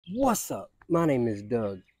What's up? My name is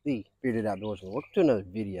Doug, the Bearded Outdoorsman. Welcome to another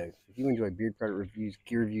video. If you enjoy beard product reviews,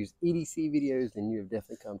 gear reviews, EDC videos, then you have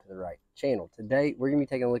definitely come to the right channel. Today, we're going to be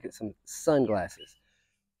taking a look at some sunglasses.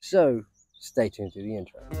 So, stay tuned to the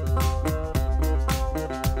intro.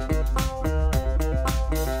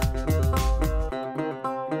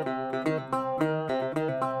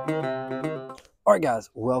 Alright guys,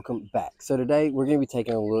 welcome back. So today, we're going to be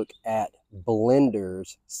taking a look at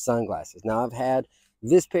Blender's sunglasses. Now, I've had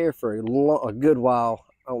this pair for a good while.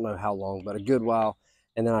 I don't know how long, but a good while.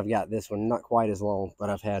 And then I've got this one, not quite as long, but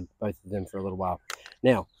I've had both of them for a little while.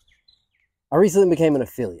 Now, I recently became an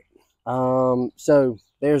affiliate. So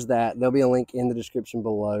there's that. There'll be a link in the description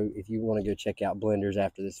below if you want to go check out Blenders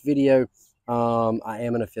after this video. I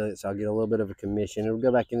am an affiliate, so I'll get a little bit of a commission. It'll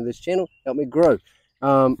go back into this channel, help me grow. But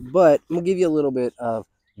I'm going to give you a little bit of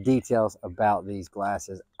details about these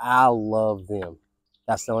glasses. I love them.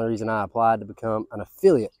 That's the only reason I applied to become an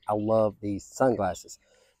affiliate. I love these sunglasses.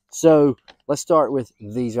 So let's start with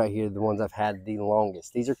these right here, the ones I've had the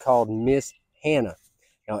longest. These are called Miss Hannah.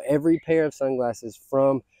 Now, every pair of sunglasses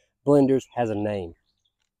from Blenders has a name.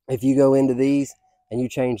 If you go into these and you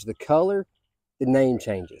change the color, the name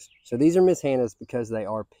changes. So these are Miss Hannah's because they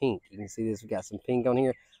are pink. You can see this, we've got some pink on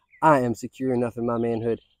here. I am secure enough in my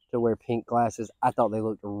manhood to wear pink glasses. I thought they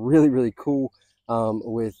looked really, really cool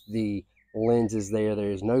with the lenses there. There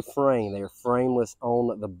is no frame. They are frameless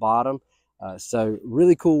on the bottom. So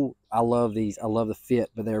really cool. I love these. I love the fit,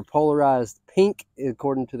 but they're polarized pink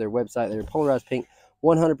according to their website. They're polarized pink,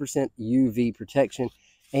 100% UV protection.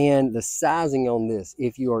 And the sizing on this,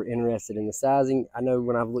 if you are interested in the sizing, I know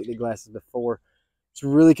when I've looked at glasses before, it's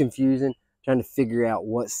really confusing trying to figure out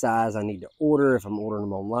what size I need to order. If I'm ordering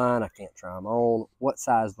them online, I can't try them on. What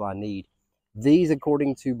size do I need? These,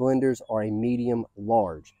 according to Blenders, are a medium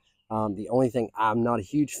large. The only thing I'm not a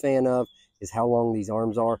huge fan of is how long these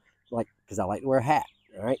arms are, like, because I like to wear a hat.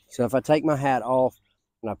 All right, so if I take my hat off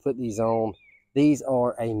and I put these on, these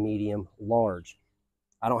are a medium large.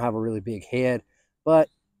 I don't have a really big head, but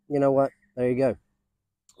you know what? There you go.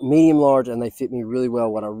 Medium large, and they fit me really well.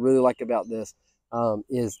 What I really like about this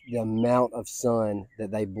is the amount of sun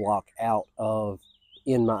that they block out of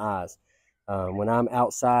in my eyes. When I'm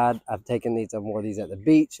outside, I've taken these, I've worn these at the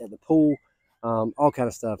beach, at the pool, all kind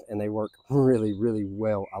of stuff, and they work really, really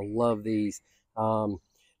well. I love these.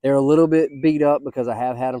 They're a little bit beat up because I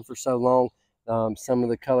have had them for so long. Some of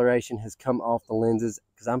the coloration has come off the lenses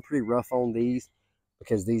because I'm pretty rough on these,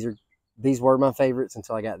 because these were my favorites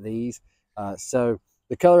until I got these. So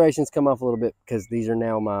the coloration's come off a little bit because these are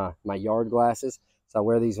now my yard glasses. So I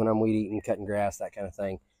wear these when I'm weed eating, cutting grass, that kind of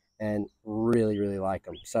thing, and really, really like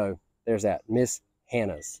them. So there's that, Miss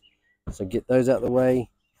Hannah's. So get those out of the way.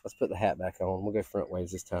 Let's put the hat back on. We'll go front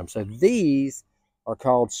ways this time. So these are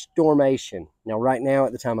called Stormation. Now, right now,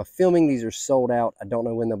 at the time of filming, these are sold out. I don't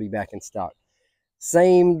know when they'll be back in stock.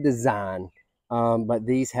 Same design, but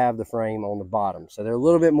these have the frame on the bottom. So they're a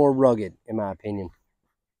little bit more rugged, in my opinion.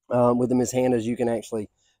 With the Miss Hannah's, you can actually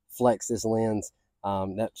flex this lens.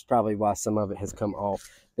 That's probably why some of it has come off.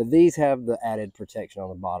 But these have the added protection on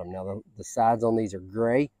the bottom. Now, the sides on these are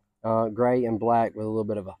gray and black with a little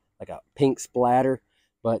bit of like a pink splatter.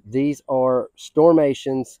 But these are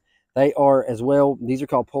Stormations. They are as well, these are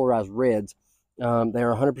called polarized reds. They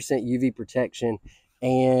are 100% UV protection,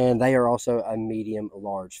 and they are also a medium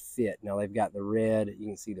large fit. Now, they've got the red. You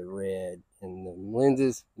can see the red in the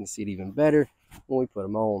lenses. You can see it even better when we put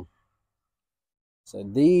them on. So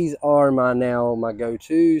these are my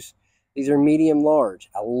go-tos. These are medium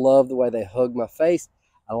large. I love the way they hug my face.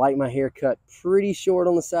 I like my hair cut pretty short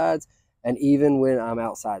on the sides, and even when I'm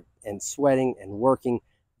outside and sweating and working,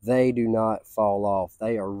 they do not fall off.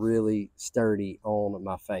 They are really sturdy on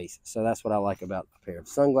my face. So that's what I like about a pair of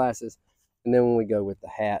sunglasses. And then when we go with the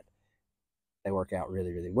hat, they work out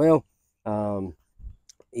really, really well. You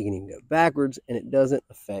can even go backwards, and it doesn't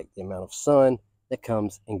affect the amount of sun that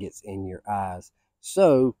comes and gets in your eyes.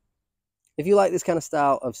 So if you like this kind of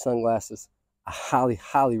style of sunglasses, I highly,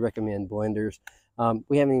 highly recommend Blenders.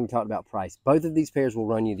 We haven't even talked about price. Both of these pairs will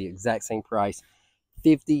run you the exact same price,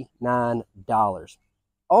 $59.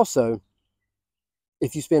 Also,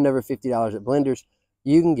 if you spend over $50 at Blenders,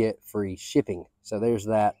 you can get free shipping. So there's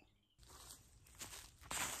that.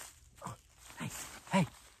 Hey.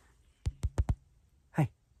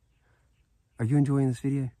 Are you enjoying this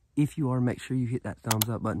video? If you are, make sure you hit that thumbs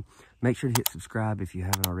up button. Make sure to hit subscribe if you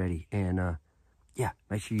haven't already. And yeah,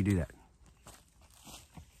 make sure you do that.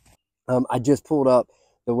 I just pulled up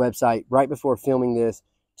the website right before filming this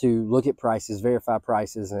to look at prices, verify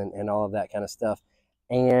prices, and all of that kind of stuff.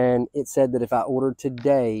 And it said that if I ordered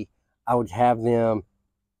today, I would have them.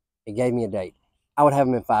 It gave me a date. I would have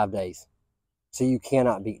them in 5 days. So you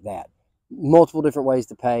cannot beat that. Multiple different ways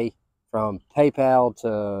to pay, from PayPal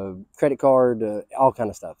to credit card to all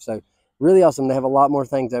kind of stuff. So really awesome. They have a lot more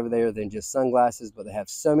things over there than just sunglasses, but they have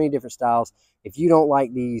so many different styles. If you don't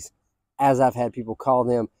like these, as I've had people call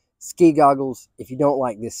them, ski goggles, if you don't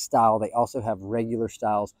like this style, they also have regular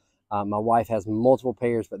styles. My wife has multiple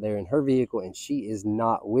pairs, but they're in her vehicle and she is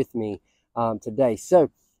not with me today.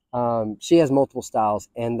 So she has multiple styles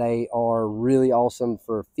and they are really awesome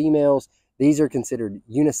for females. These are considered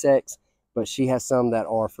unisex, but she has some that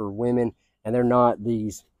are for women, and they're not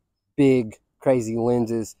these big, crazy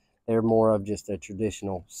lenses. They're more of just a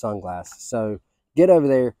traditional sunglass. So get over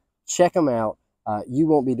there, check them out. You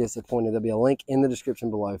won't be disappointed. There'll be a link in the description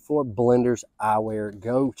below for Blenders Eyewear.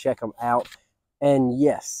 Go check them out. And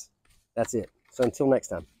yes, that's it. So until next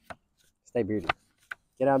time, stay bearded,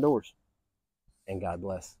 get outdoors, and God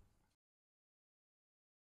bless.